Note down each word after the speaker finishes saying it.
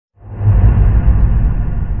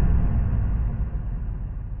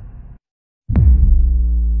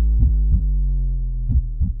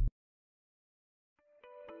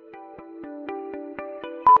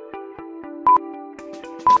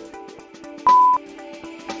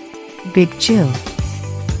Big chill.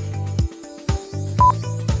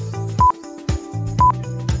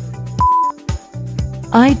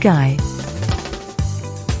 Eye guy.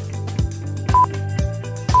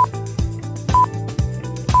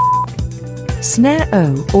 Snare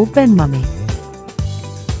O or Ben Mummy.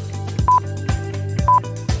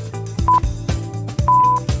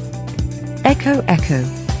 Echo Echo.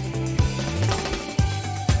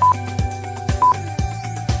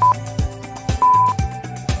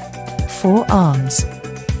 Four arms.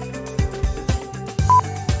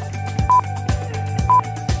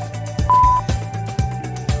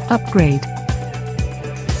 Upgrade.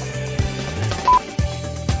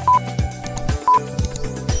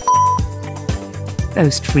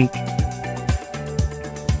 Ghostfreak.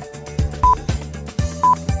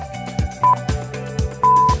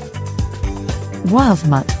 Wild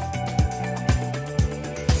Mutt.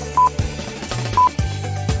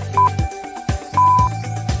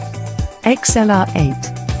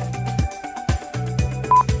 XLR8.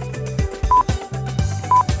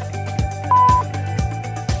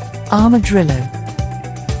 Armadillo.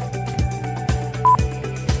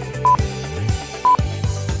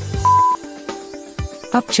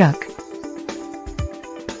 Upchuck.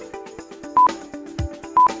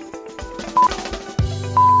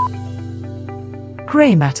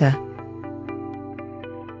 Grey matter.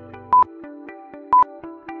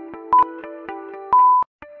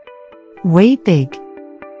 Way big.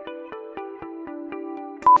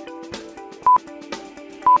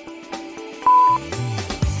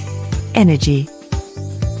 Energy.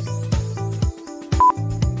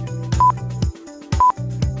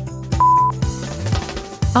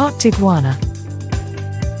 Arctic iguana.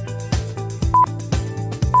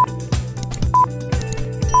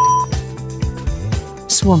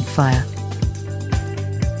 Swamp fire.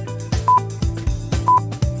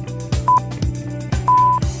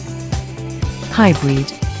 Hybrid.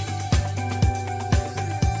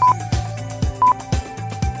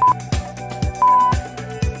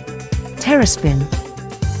 Terraspin.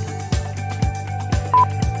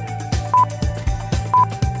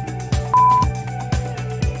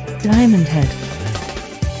 Diamond head.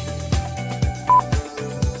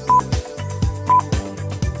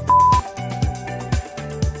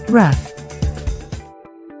 Wrath.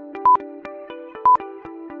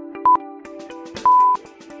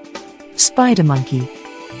 Spider monkey.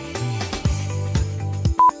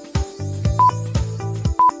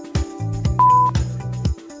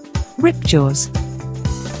 Ripjaws.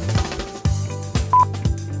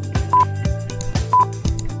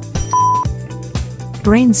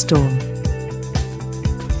 Brainstorm.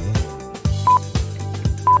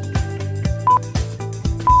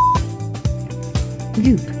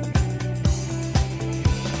 Loop.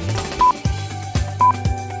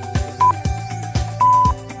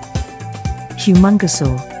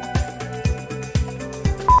 Humongousaur.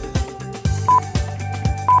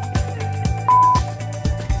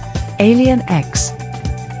 Alien X.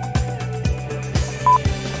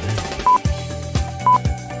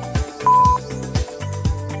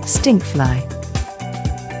 Stinkfly.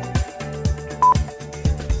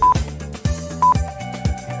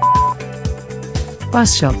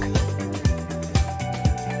 Buzzshock.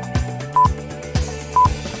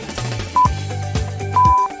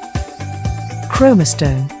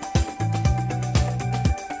 Chromastone.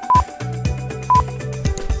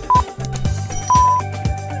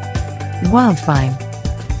 Wildvine.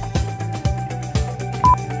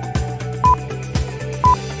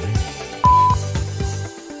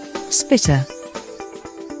 Spitter.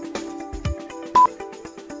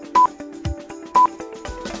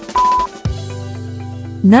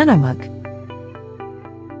 Nanomug.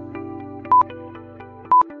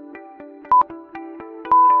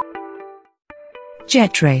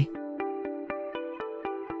 Jetray.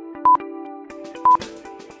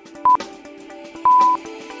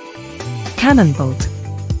 Cannonbolt.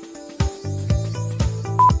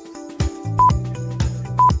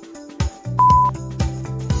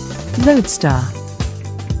 Lodestar.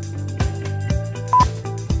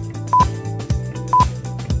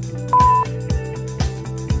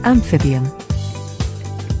 Amphibian.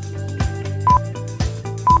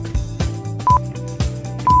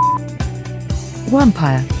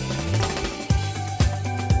 Vampire.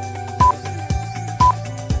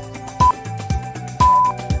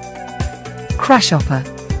 Crashhopper.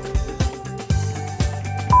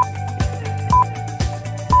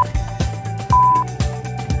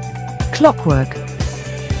 Clockwork.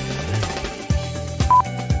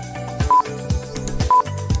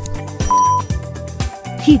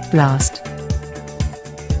 Heatblast.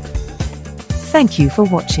 Thank you for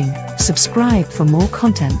watching. Subscribe for more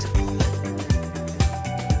content.